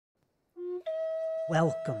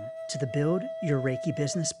Welcome to the Build Your Reiki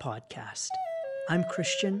Business podcast. I'm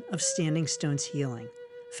Christian of Standing Stones Healing,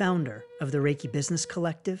 founder of the Reiki Business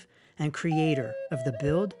Collective and creator of the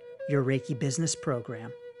Build Your Reiki Business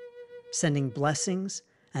program, sending blessings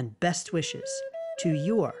and best wishes to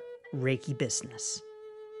your Reiki business.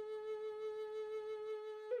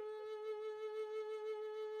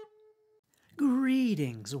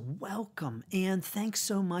 Greetings, welcome, and thanks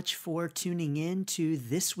so much for tuning in to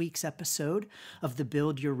this week's episode of the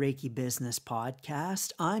Build Your Reiki Business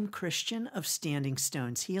podcast. I'm Christian of Standing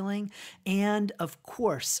Stones Healing, and of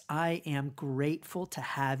course, I am grateful to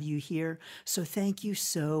have you here, so thank you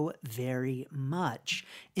so very much.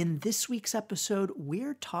 In this week's episode,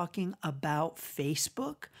 we're talking about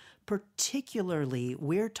Facebook. Particularly,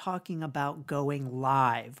 we're talking about going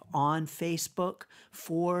live on Facebook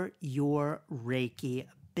for your Reiki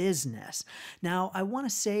business. Now, I want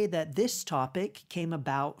to say that this topic came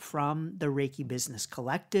about from the Reiki Business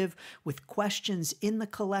Collective with questions in the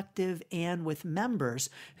collective and with members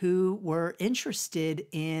who were interested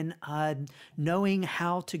in knowing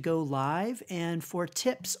how to go live and for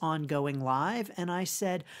tips on going live. And I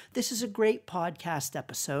said, this is a great podcast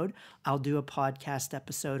episode. I'll do a podcast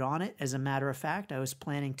episode on it. As a matter of fact, I was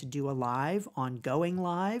planning to do a live on going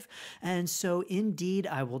live. And so indeed,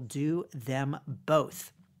 I will do them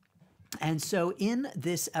both. And so in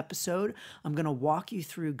this episode, I'm going to walk you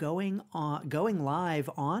through going live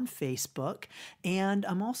on Facebook, and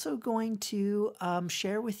I'm also going to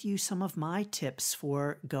share with you some of my tips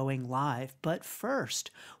for going live. But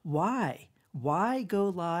first, why? Why go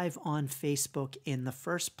live on Facebook in the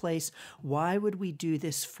first place? Why would we do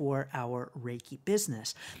this for our Reiki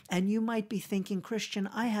business? And you might be thinking, Christian,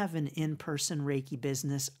 I have an in-person Reiki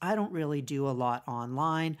business. I don't really do a lot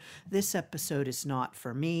online. This episode is not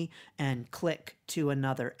for me, and click to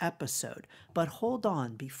another episode. But hold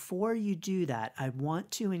on, before you do that, I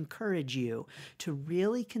want to encourage you to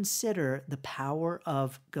really consider the power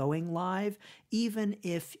of going live, even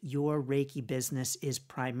if your Reiki business is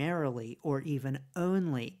primarily or even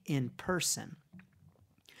only in person.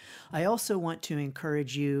 I also want to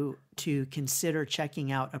encourage you to consider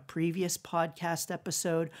checking out a previous podcast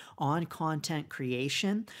episode on content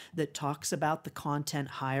creation that talks about the content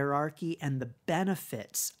hierarchy and the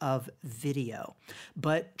benefits of video.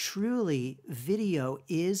 But truly, video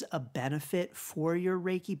is a benefit for your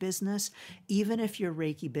Reiki business, even if your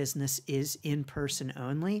Reiki business is in person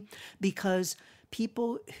only, because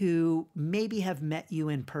people who maybe have met you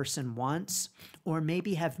in person once or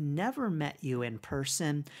maybe have never met you in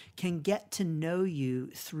person can get to know you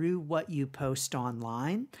through what you post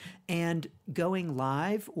online. And going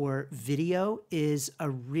live or video is a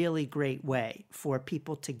really great way for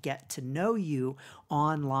people to get to know you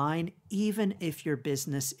online, even if your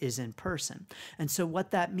business is in person. And so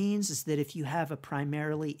what that means is that if you have a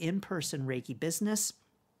primarily in-person Reiki business,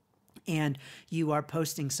 and you are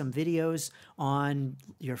posting some videos on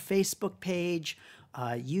your Facebook page,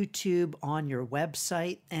 YouTube, on your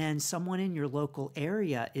website, and someone in your local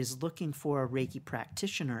area is looking for a Reiki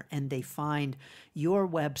practitioner and they find your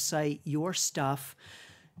website, your stuff.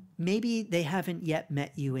 Maybe they haven't yet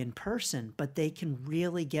met you in person, but they can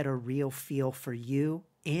really get a real feel for you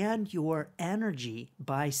and your energy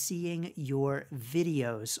by seeing your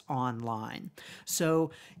videos online.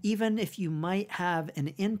 So even if you might have an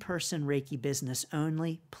in-person Reiki business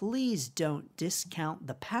only, please don't discount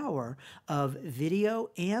the power of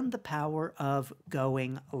video and the power of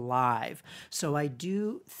going live. So I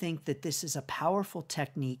do think that this is a powerful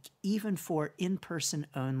technique even for in-person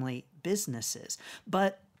only businesses.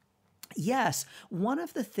 But yes, one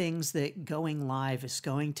of the things that going live is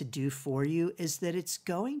going to do for you is that it's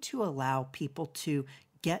going to allow people to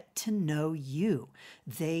get to know you.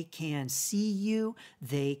 They can see you,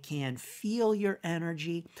 they can feel your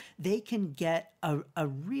energy, they can get a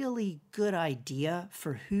really good idea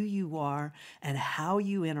for who you are and how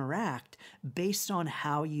you interact based on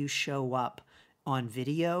how you show up on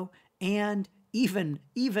video and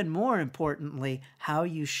even more importantly, how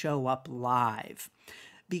you show up live.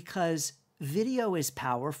 Because video is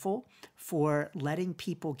powerful for letting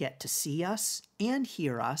people get to see us and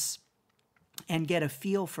hear us and get a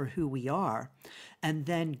feel for who we are. And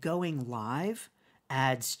then going live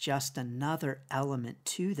adds just another element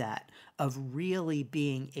to that of really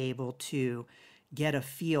being able to get a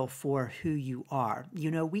feel for who you are.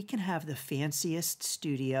 You know, we can have the fanciest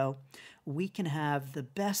studio, we can have the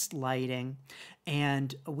best lighting,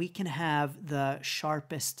 and we can have the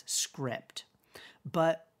sharpest script.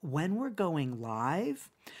 But when we're going live,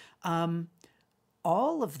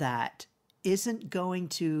 all of that isn't going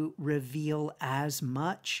to reveal as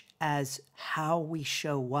much as how we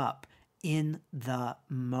show up in the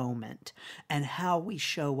moment. And how we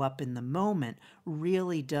show up in the moment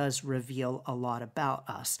really does reveal a lot about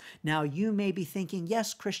us. Now, you may be thinking,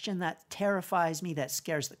 yes, Christian, that terrifies me, that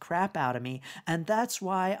scares the crap out of me, and that's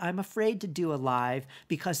why I'm afraid to do a live,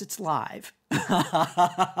 because it's live.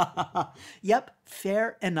 Yep,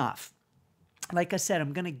 fair enough. Like I said,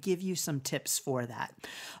 I'm going to give you some tips for that.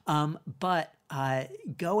 But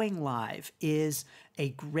going live is a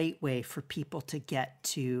great way for people to get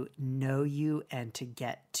to know you and to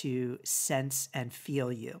get to sense and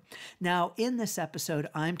feel you. Now, in this episode,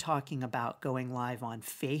 I'm talking about going live on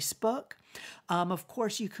Facebook. Of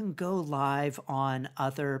course, you can go live on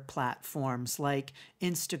other platforms like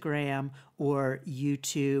Instagram or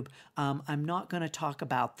YouTube. I'm not going to talk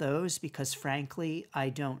about those because, frankly, I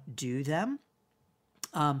don't do them.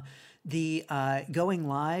 The going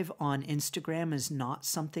live on Instagram is not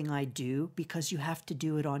something I do because you have to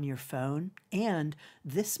do it on your phone. And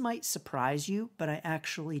this might surprise you, but I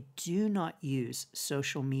actually do not use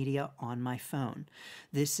social media on my phone.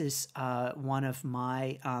 This is one of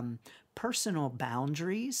my personal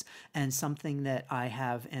boundaries and something that I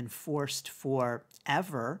have enforced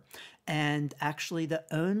forever. And actually, the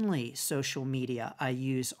only social media I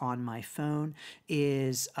use on my phone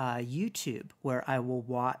is YouTube, where I will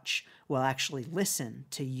actually listen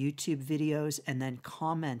to YouTube videos and then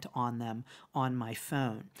comment on them on my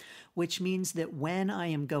phone, which means that when I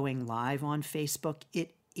am going live on Facebook,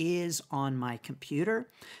 it is on my computer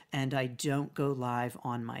and I don't go live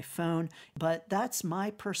on my phone. But that's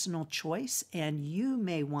my personal choice, and you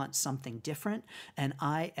may want something different, and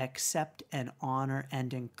I accept and honor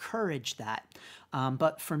and encourage that.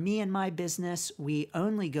 But for me and my business, we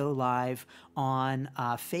only go live on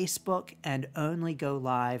Facebook and only go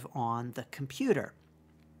live on the computer.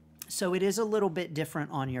 So it is a little bit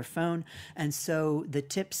different on your phone. And so the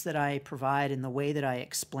tips that I provide and the way that I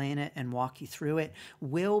explain it and walk you through it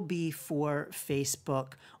will be for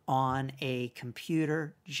Facebook on a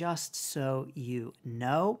computer, just so you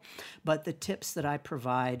know. But the tips that I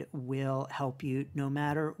provide will help you no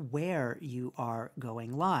matter where you are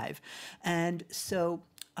going live. And so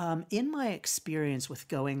in my experience with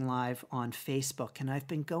going live on Facebook, and I've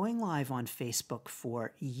been going live on Facebook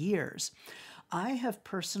for years, I have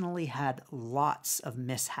personally had lots of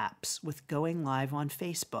mishaps with going live on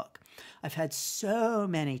Facebook. I've had so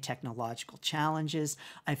many technological challenges.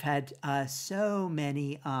 I've had so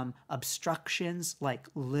many obstructions, like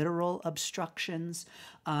literal obstructions,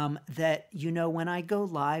 that, when I go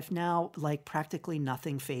live now, like practically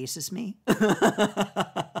nothing phases me.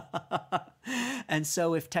 And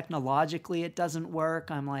so if technologically it doesn't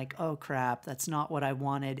work, I'm like, oh crap, that's not what I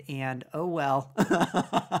wanted, and oh well.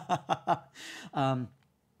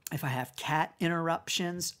 If I have cat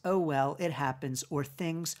interruptions, oh well, it happens. Or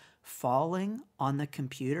things falling on the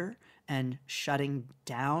computer and shutting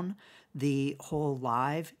down the whole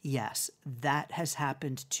live, yes, that has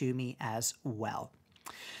happened to me as well.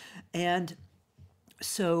 And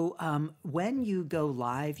so when you go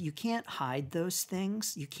live, you can't hide those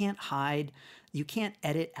things. You can't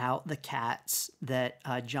edit out the cats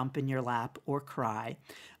that jump in your lap or cry.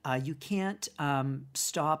 You can't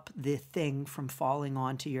stop the thing from falling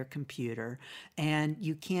onto your computer, and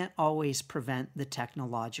you can't always prevent the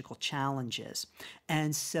technological challenges.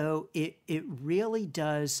 And so it really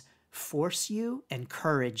does force you,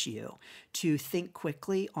 encourage you to think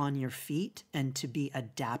quickly on your feet and to be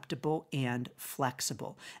adaptable and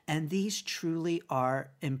flexible. And these truly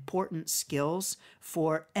are important skills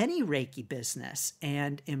for any Reiki business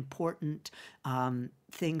and important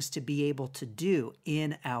things to be able to do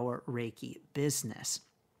in our Reiki business.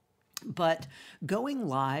 But going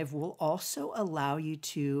live will also allow you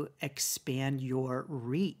to expand your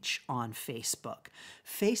reach on Facebook.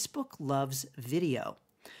 Facebook loves video.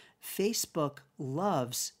 Facebook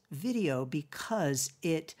loves video because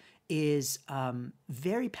it is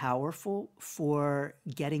very powerful for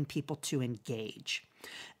getting people to engage.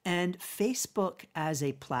 And Facebook as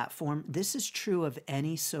a platform, this is true of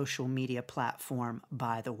any social media platform,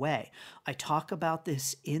 by the way. I talk about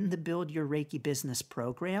this in the Build Your Reiki Business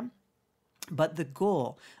program. But the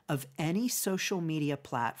goal of any social media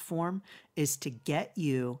platform is to get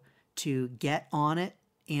you to get on it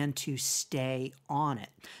and to stay on it.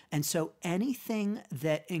 And so anything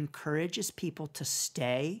that encourages people to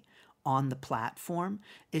stay on the platform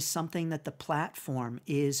is something that the platform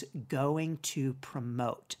is going to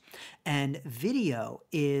promote. And video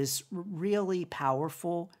is really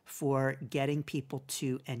powerful for getting people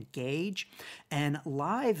to engage. And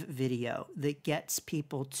live video that gets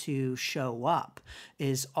people to show up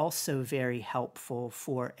is also very helpful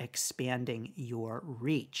for expanding your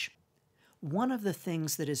reach. One of the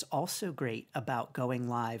things that is also great about going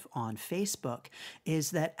live on Facebook is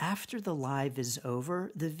that after the live is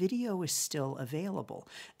over, the video is still available.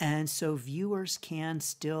 And so viewers can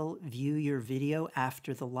still view your video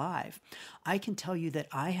after the live. I can tell you that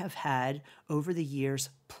I have had over the years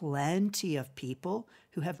plenty of people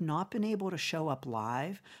who have not been able to show up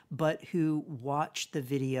live, but who watch the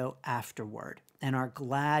video afterward and are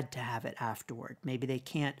glad to have it afterward. Maybe they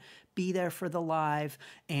can't be there for the live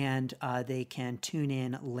and they can tune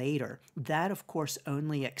in later. That, of course,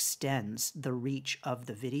 only extends the reach of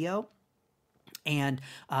the video and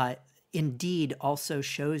indeed also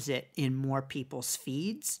shows it in more people's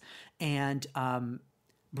feeds and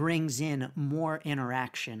brings in more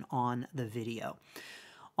interaction on the video.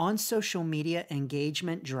 On social media,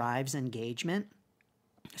 engagement drives engagement.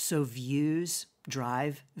 So views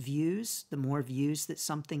drive views. The more views that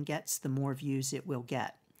something gets, the more views it will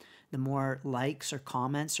get. The more likes or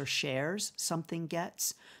comments or shares something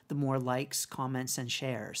gets, the more likes, comments, and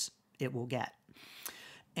shares it will get.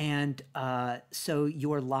 And so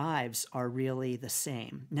your lives are really the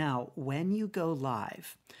same. Now, when you go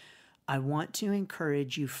live, I want to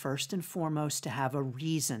encourage you first and foremost to have a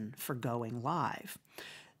reason for going live.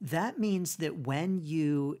 That means that when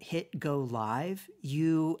you hit go live,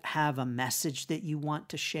 you have a message that you want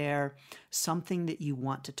to share, something that you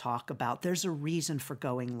want to talk about. There's a reason for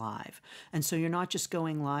going live. And so you're not just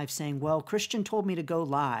going live saying, well, Christian told me to go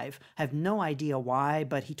live. I have no idea why,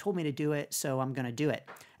 but he told me to do it, so I'm going to do it.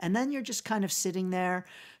 And then you're just kind of sitting there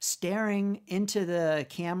staring into the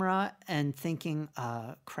camera and thinking,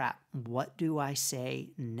 crap, what do I say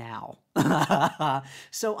now?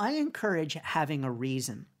 So I encourage having a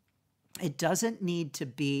reason. It doesn't need to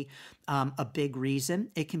be a big reason.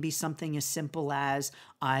 It can be something as simple as,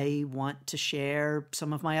 I want to share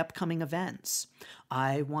some of my upcoming events.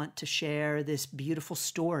 I want to share this beautiful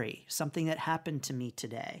story, something that happened to me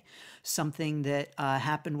today, something that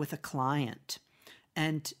happened with a client.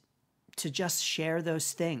 And to just share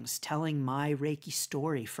those things, telling my Reiki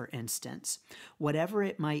story, for instance, whatever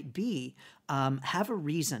it might be, have a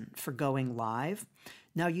reason for going live.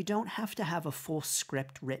 Now, you don't have to have a full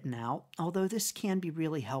script written out, although this can be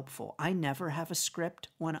really helpful. I never have a script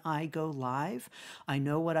when I go live. I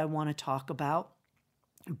know what I want to talk about,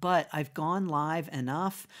 but I've gone live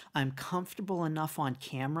enough, I'm comfortable enough on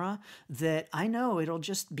camera that I know it'll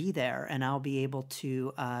just be there and I'll be able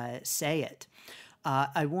to say it.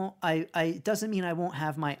 It doesn't mean I won't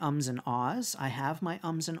have my ums and ahs. I have my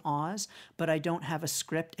ums and ahs, but I don't have a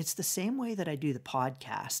script. It's the same way that I do the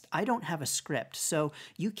podcast. I don't have a script. So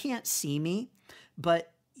you can't see me,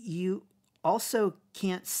 but you also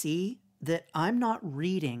can't see that I'm not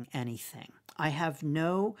reading anything. I have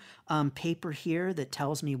no paper here that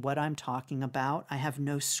tells me what I'm talking about. I have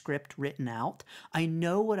no script written out. I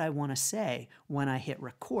know what I want to say when I hit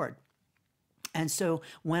record. And so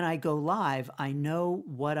when I go live, I know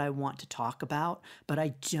what I want to talk about, but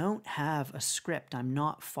I don't have a script. I'm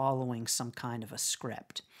not following some kind of a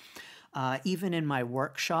script. Even in my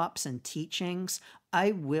workshops and teachings,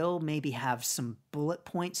 I will maybe have some bullet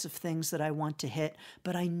points of things that I want to hit,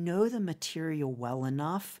 but I know the material well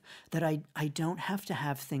enough that I don't have to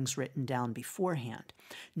have things written down beforehand.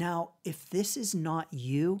 Now, if this is not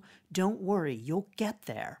you, don't worry, you'll get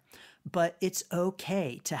there. But it's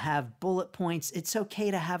okay to have bullet points. It's okay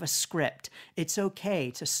to have a script. It's okay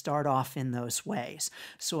to start off in those ways.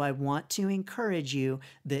 So I want to encourage you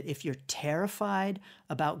that if you're terrified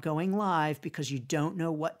about going live because you don't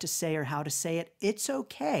know what to say or how to say it, it's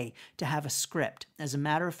okay to have a script. As a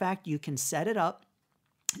matter of fact, you can set it up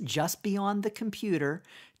just beyond the computer,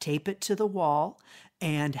 tape it to the wall,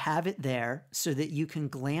 and have it there so that you can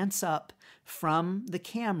glance up from the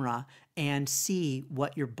camera and see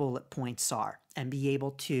what your bullet points are and be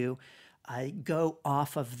able to go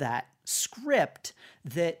off of that script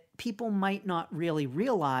that people might not really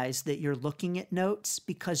realize that you're looking at notes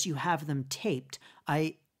because you have them taped.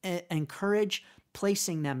 I encourage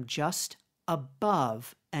placing them just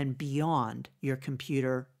above and beyond your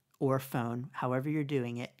computer or phone, however you're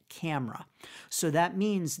doing it, camera. So that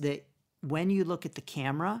means that when you look at the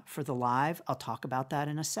camera for the live, I'll talk about that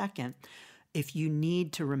in a second. If you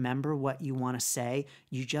need to remember what you want to say,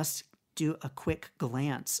 you just do a quick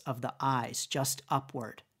glance of the eyes just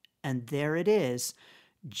upward. And there it is,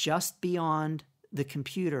 just beyond the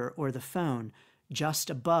computer or the phone, just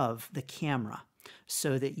above the camera,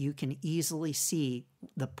 so that you can easily see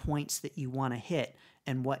the points that you want to hit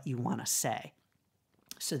and what you want to say.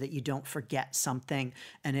 so that you don't forget something,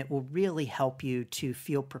 and it will really help you to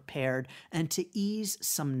feel prepared and to ease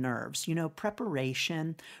some nerves. You know,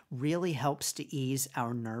 preparation really helps to ease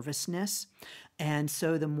our nervousness. And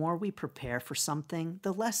so the more we prepare for something,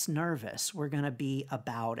 the less nervous we're going to be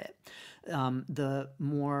about it. The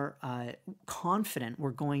more confident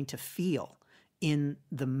we're going to feel in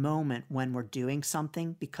the moment when we're doing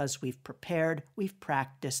something, because we've prepared, we've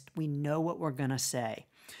practiced, we know what we're going to say.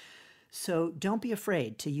 So don't be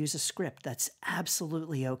afraid to use a script. That's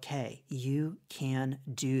absolutely okay. You can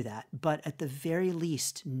do that. But at the very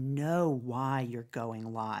least, know why you're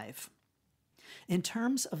going live. In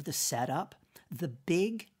terms of the setup, the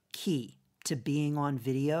big key to being on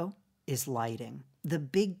video is lighting. The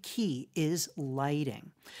big key is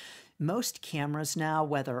lighting. Most cameras now,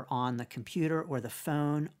 whether on the computer or the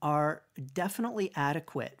phone, are definitely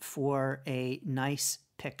adequate for a nice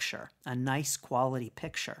picture, a nice quality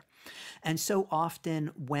picture. And so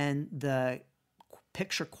often when the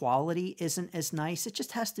picture quality isn't as nice, it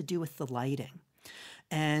just has to do with the lighting.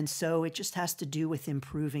 And so it just has to do with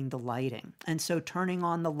improving the lighting. And so turning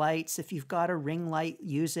on the lights, if you've got a ring light,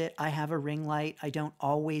 use it. I have a ring light. I don't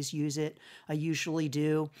always use it. I usually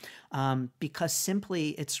do, because simply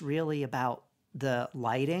it's really about the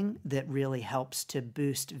lighting that really helps to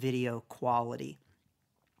boost video quality.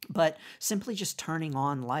 But simply just turning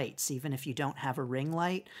on lights, even if you don't have a ring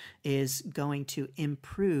light, is going to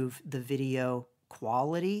improve the video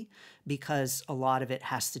quality, because a lot of it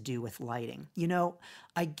has to do with lighting. You know,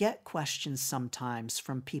 I get questions sometimes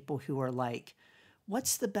from people who are like,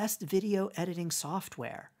 what's the best video editing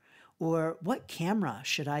software? Or what camera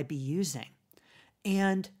should I be using?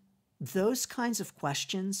 And those kinds of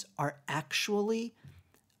questions are actually,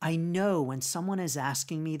 I know when someone is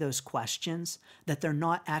asking me those questions that they're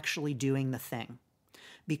not actually doing the thing,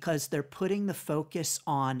 because they're putting the focus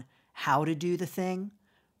on how to do the thing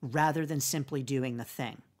rather than simply doing the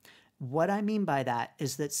thing. What I mean by that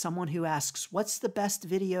is that someone who asks, what's the best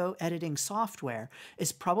video editing software,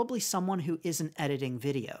 is probably someone who isn't editing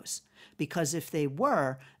videos. Because if they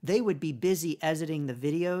were, they would be busy editing the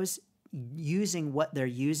videos using what they're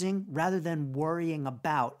using rather than worrying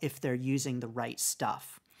about if they're using the right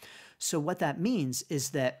stuff. So what that means is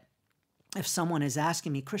that if someone is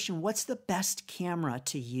asking me, Christian, what's the best camera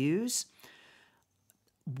to use?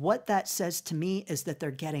 What that says to me is that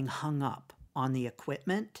they're getting hung up on the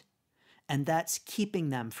equipment, and that's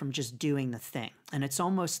keeping them from just doing the thing. And it's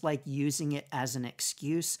almost like using it as an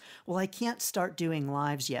excuse. Well, I can't start doing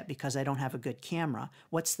lives yet because I don't have a good camera.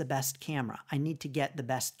 What's the best camera? I need to get the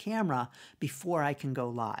best camera before I can go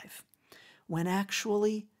live. When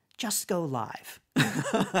actually, just go live.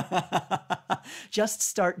 Just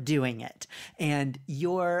start doing it, and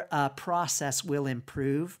your process will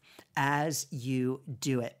improve as you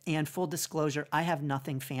do it. And full disclosure, I have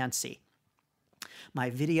nothing fancy. My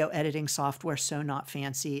video editing software, so not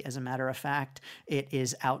fancy. As a matter of fact, it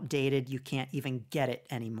is outdated. You can't even get it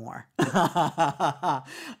anymore. I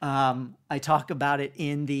talk about it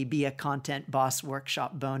in the Be a Content Boss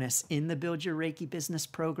workshop bonus in the Build Your Reiki Business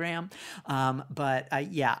program. But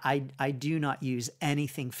I do not use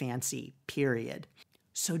anything fancy, period.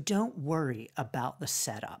 So don't worry about the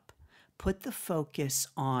setup. Put the focus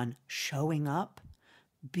on showing up,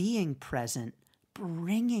 being present,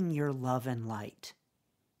 bringing your love and light.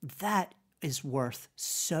 That is worth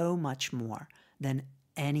so much more than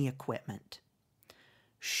any equipment.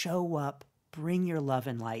 Show up, bring your love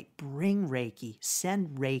and light, bring Reiki,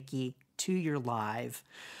 send Reiki to your live,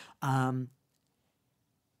 and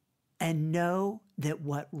know that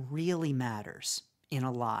what really matters in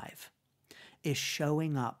a live is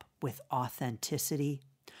showing up with authenticity,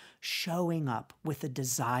 showing up with a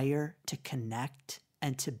desire to connect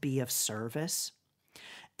and to be of service,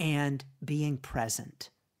 and being present.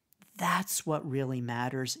 That's what really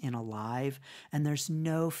matters in a live, and there's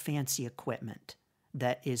no fancy equipment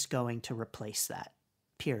that is going to replace that,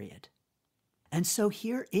 period. And so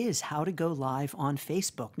here is how to go live on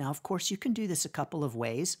Facebook. Now, of course, you can do this a couple of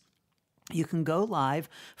ways. You can go live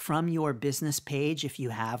from your business page if you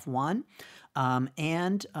have one,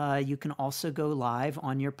 and you can also go live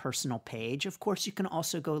on your personal page. Of course, you can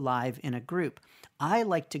also go live in a group. I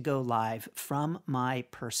like to go live from my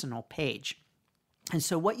personal page. And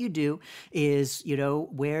so what you do is,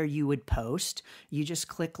 where you would post, you just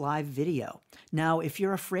click live video. Now, if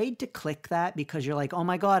you're afraid to click that because you're like, oh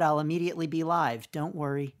my God, I'll immediately be live, don't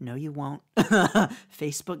worry. No, you won't.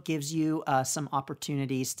 Facebook gives you some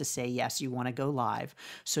opportunities to say, yes, you want to go live.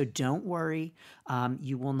 So don't worry.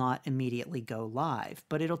 You will not immediately go live,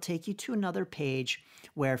 but it'll take you to another page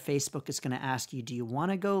where Facebook is going to ask you, do you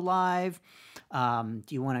want to go live? Do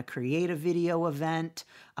you want to create a video event?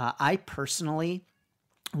 I personally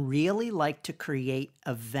really like to create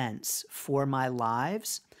events for my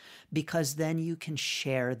lives because then you can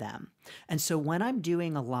share them. And so when I'm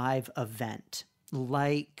doing a live event,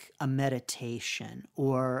 like a meditation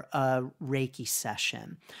or a Reiki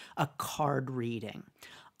session, a card reading,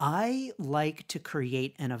 I like to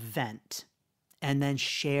create an event and then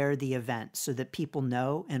share the event so that people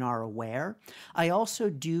know and are aware. I also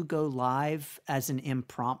do go live as an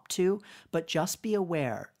impromptu, but just be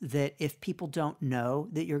aware that if people don't know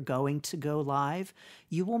that you're going to go live,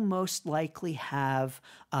 you will most likely have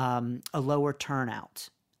a lower turnout.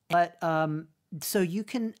 But so you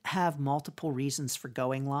can have multiple reasons for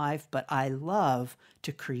going live, but I love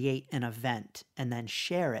to create an event and then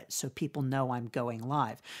share it so people know I'm going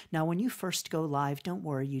live. Now, when you first go live, don't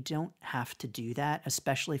worry, you don't have to do that,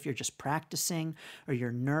 especially if you're just practicing or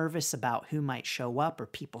you're nervous about who might show up or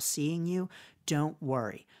people seeing you. Don't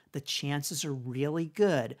worry. The chances are really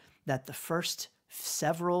good that the first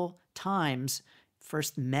several times,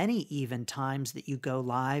 first many even times that you go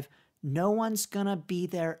live, no one's going to be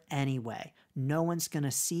there anyway. No one's going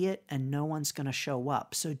to see it and no one's going to show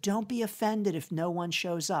up. So don't be offended if no one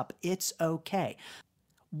shows up. It's okay.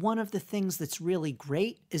 One of the things that's really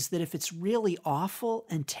great is that if it's really awful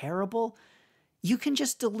and terrible, you can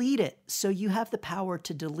just delete it. So you have the power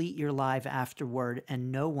to delete your live afterward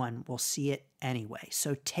and no one will see it anyway.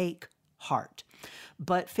 So take heart.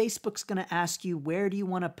 But Facebook's going to ask you, where do you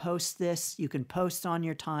want to post this? You can post on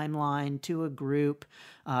your timeline, to a group,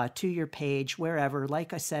 to your page, wherever.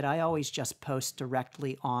 Like I said, I always just post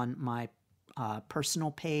directly on my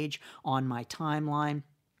personal page, on my timeline.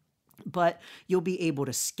 But you'll be able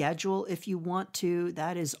to schedule if you want to.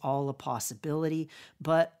 That is all a possibility.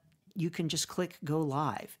 But you can just click go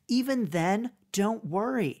live. Even then, don't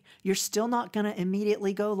worry. You're still not going to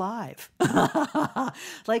immediately go live.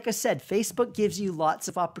 Like I said, Facebook gives you lots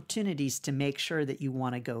of opportunities to make sure that you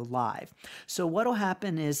want to go live. So what will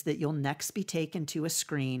happen is that you'll next be taken to a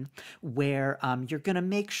screen where you're going to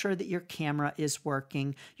make sure that your camera is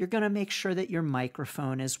working. You're going to make sure that your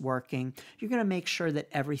microphone is working. You're going to make sure that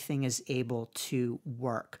everything is able to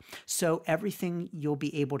work. So everything you'll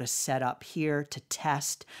be able to set up here to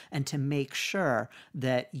test and to make sure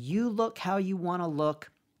that you look how you want to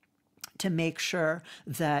look, to make sure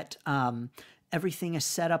that everything is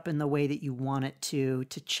set up in the way that you want it to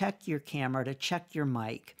check your camera, to check your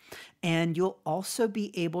mic. And you'll also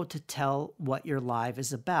be able to tell what your live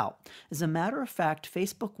is about. As a matter of fact,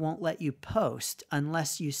 Facebook won't let you post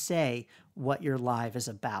unless you say what your live is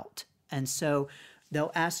about. And so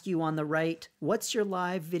they'll ask you on the right, what's your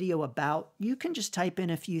live video about? You can just type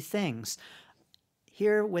in a few things.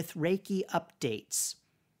 Here with Reiki updates.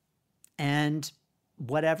 And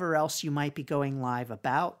whatever else you might be going live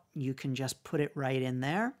about, you can just put it right in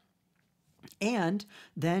there. And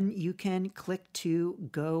then you can click to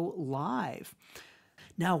go live.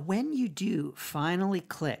 Now, when you do finally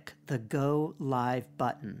click the go live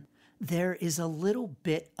button, there is a little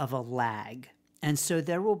bit of a lag. And so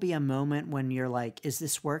there will be a moment when you're like, is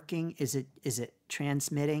this working? Is it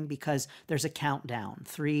transmitting? Because there's a countdown,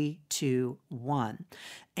 3, 2, 1.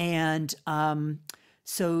 And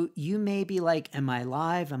so you may be like, am I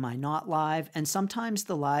live? Am I not live? And sometimes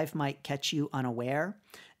the live might catch you unaware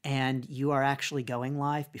and you are actually going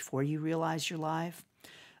live before you realize you're live.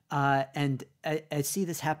 And I see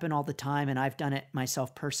this happen all the time, and I've done it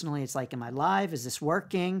myself personally. It's like, am I live? Is this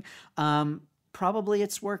working? Probably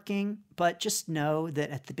it's working, but just know that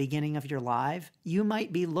at the beginning of your live, you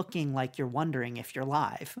might be looking like you're wondering if you're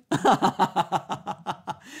live.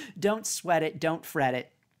 Don't sweat it. Don't fret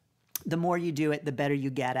it. The more you do it, the better you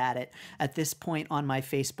get at it. At this point on my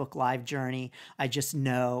Facebook Live journey, I just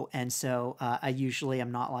know. And so I usually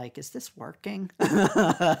am not like, is this working?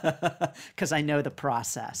 Because I know the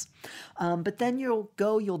process. But then you'll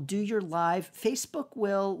do your live. Facebook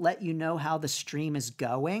will let you know how the stream is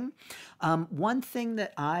going. One thing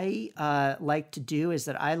that I like to do is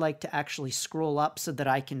that I like to actually scroll up so that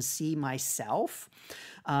I can see myself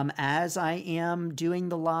as I am doing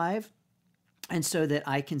the live. And so that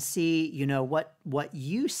I can see, what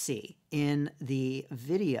you see in the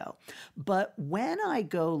video. But when I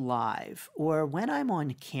go live or when I'm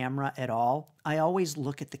on camera at all, I always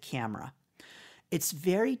look at the camera. it's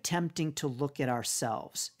very tempting to look at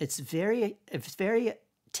ourselves. It's very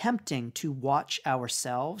tempting to watch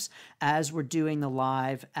ourselves as we're doing the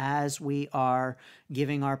live, as we are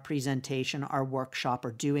giving our presentation, our workshop,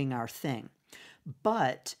 or doing our thing.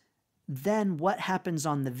 But then what happens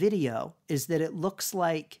on the video is that it looks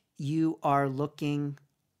like you are looking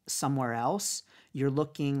somewhere else. You're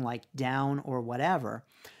looking like down or whatever.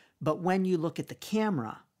 But when you look at the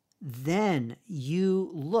camera, then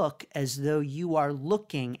you look as though you are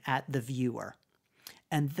looking at the viewer.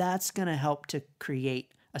 And that's going to help to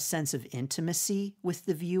create a sense of intimacy with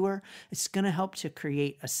the viewer. It's going to help to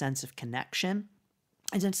create a sense of connection.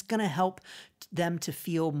 And it's going to help them to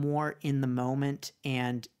feel more in the moment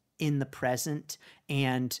and in the present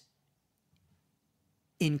and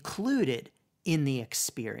included in the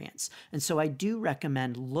experience. And so I do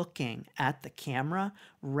recommend looking at the camera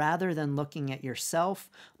rather than looking at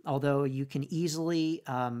yourself, although you can easily,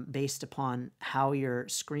 based upon how your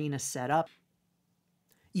screen is set up,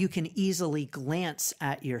 you can easily glance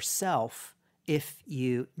at yourself if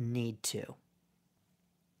you need to.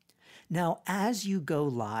 Now, as you go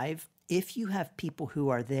live, if you have people who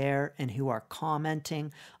are there and who are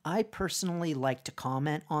commenting, I personally like to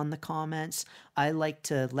comment on the comments. I like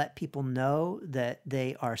to let people know that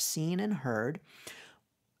they are seen and heard.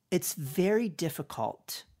 It's very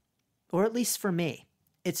difficult, or at least for me,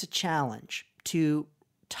 it's a challenge to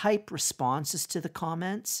type responses to the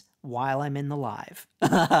comments while I'm in the live.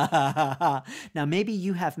 Now, maybe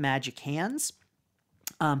you have magic hands,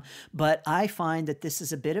 but I find that this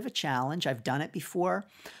is a bit of a challenge. I've done it before,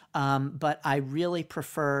 but I really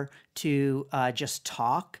prefer to just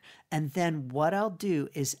talk. And then what I'll do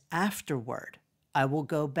is afterward, I will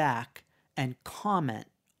go back and comment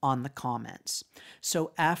on the comments.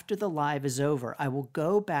 So after the live is over, I will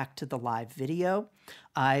go back to the live video.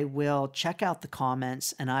 I will check out the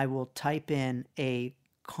comments and I will type in a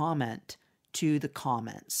comment to the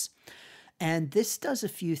comments. And this does a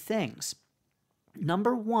few things.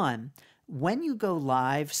 Number one, when you go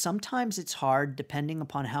live, sometimes it's hard, depending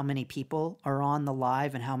upon how many people are on the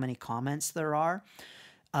live and how many comments there are,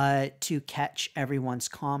 to catch everyone's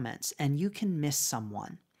comments. And you can miss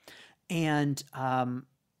someone. And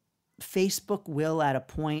Facebook will, at a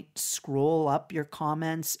point, scroll up your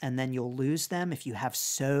comments and then you'll lose them if you have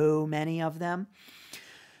so many of them.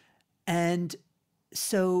 And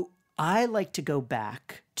so I like to go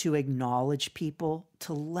back to acknowledge people,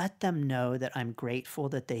 to let them know that I'm grateful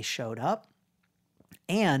that they showed up,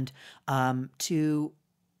 and to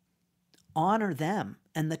honor them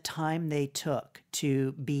and the time they took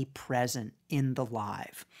to be present in the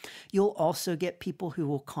live. You'll also get people who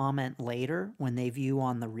will comment later when they view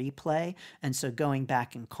on the replay, and so going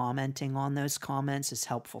back and commenting on those comments is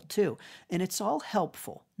helpful too. And it's all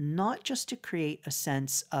helpful, not just to create a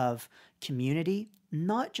sense of community,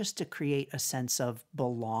 not just to create a sense of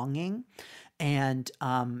belonging and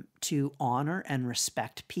to honor and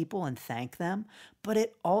respect people and thank them, but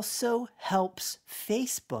it also helps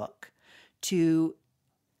Facebook to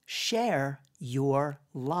share your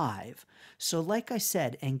live. So like I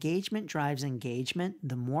said, engagement drives engagement.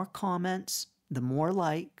 The more comments, the more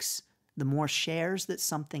likes, the more shares that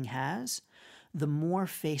something has, the more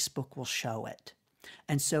Facebook will show it.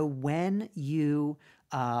 And so when you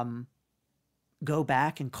go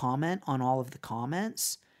back and comment on all of the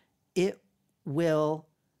comments, it will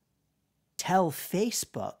tell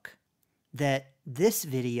Facebook that this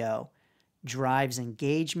video drives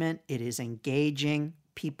engagement, it is engaging,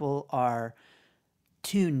 people are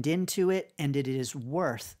tuned into it, and it is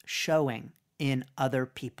worth showing in other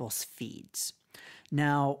people's feeds.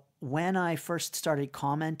 Now, when I first started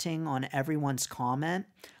commenting on everyone's comment,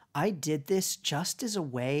 I did this just as a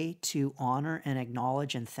way to honor and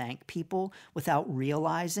acknowledge and thank people without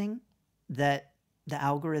realizing that the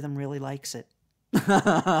algorithm really likes it.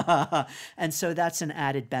 And so that's an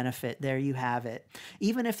added benefit. There you have it.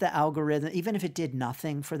 Even if the algorithm, even if it did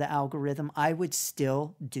nothing for the algorithm, I would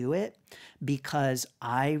still do it because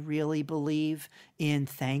I really believe in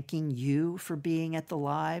thanking you for being at the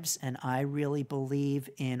lives, and I really believe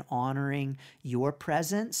in honoring your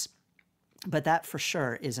presence. But that for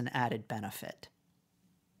sure is an added benefit.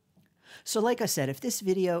 So like I said, if this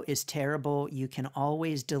video is terrible, you can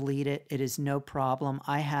always delete it. It is no problem.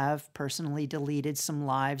 I have personally deleted some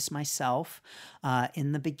lives myself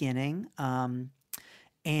in the beginning.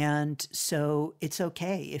 And so it's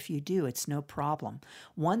okay if you do. It's no problem.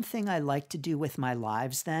 One thing I like to do with my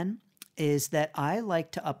lives then is that I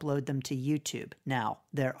like to upload them to YouTube. Now,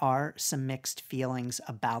 there are some mixed feelings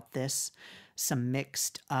about this, some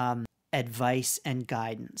mixed advice and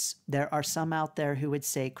guidance. There are some out there who would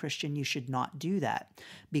say, Christian, you should not do that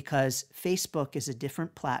because Facebook is a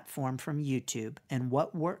different platform from YouTube. And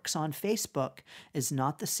what works on Facebook is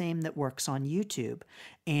not the same that works on YouTube.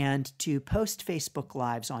 And to post Facebook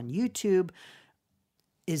Lives on YouTube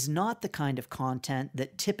is not the kind of content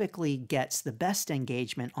that typically gets the best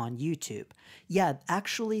engagement on YouTube. Yeah,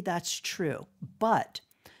 actually, that's true. But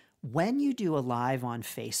when you do a live on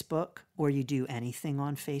Facebook or you do anything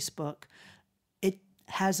on Facebook, it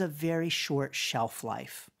has a very short shelf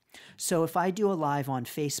life. So if I do a live on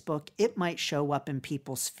Facebook, it might show up in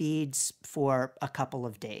people's feeds for a couple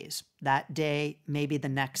of days. That day, maybe the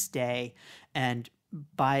next day, and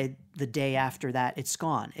by the day after that, it's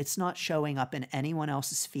gone. It's not showing up in anyone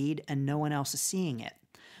else's feed and no one else is seeing it.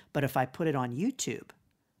 But if I put it on YouTube,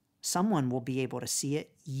 someone will be able to see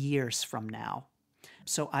it years from now.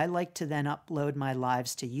 So I like to then upload my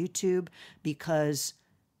lives to YouTube because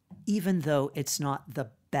even though it's not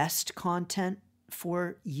the best content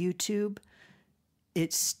for YouTube,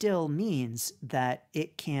 it still means that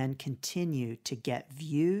it can continue to get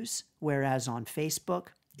views, whereas on Facebook,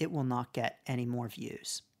 it will not get any more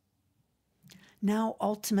views. Now,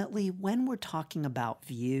 ultimately, when we're talking about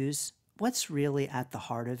views, what's really at the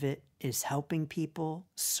heart of it is helping people,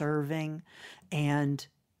 serving, and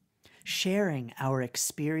sharing our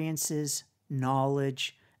experiences,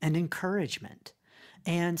 knowledge, and encouragement.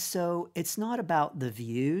 And so it's not about the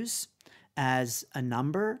views as a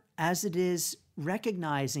number, as it is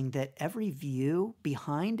recognizing that every view,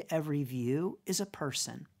 behind every view, is a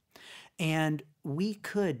person. And we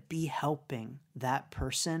could be helping that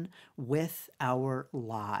person with our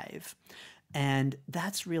live. And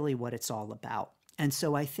that's really what it's all about. And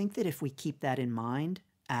so I think that if we keep that in mind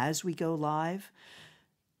as we go live,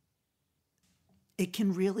 it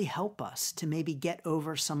can really help us to maybe get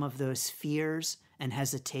over some of those fears and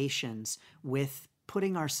hesitations with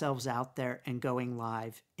putting ourselves out there and going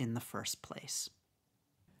live in the first place.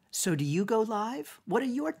 So do you go live? What are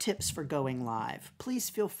your tips for going live? Please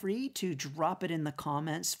feel free to drop it in the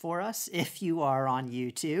comments for us if you are on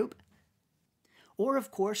YouTube. Or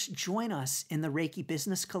of course, join us in the Reiki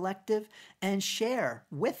Business Collective and share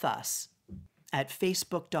with us at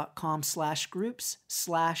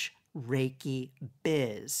facebook.com/groups/Reiki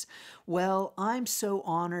Biz. Well, I'm so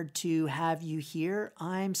honored to have you here.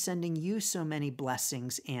 I'm sending you so many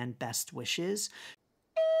blessings and best wishes.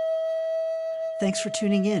 Thanks for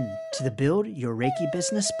tuning in to the Build Your Reiki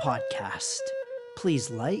Business podcast. Please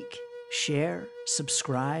like, share,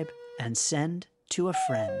 subscribe, and send to a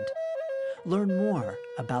friend. Learn more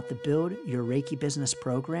about the Build Your Reiki Business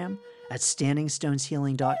program at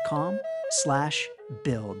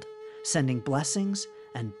standingstoneshealing.com/build. Sending blessings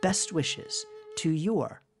and best wishes to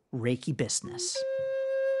your Reiki business.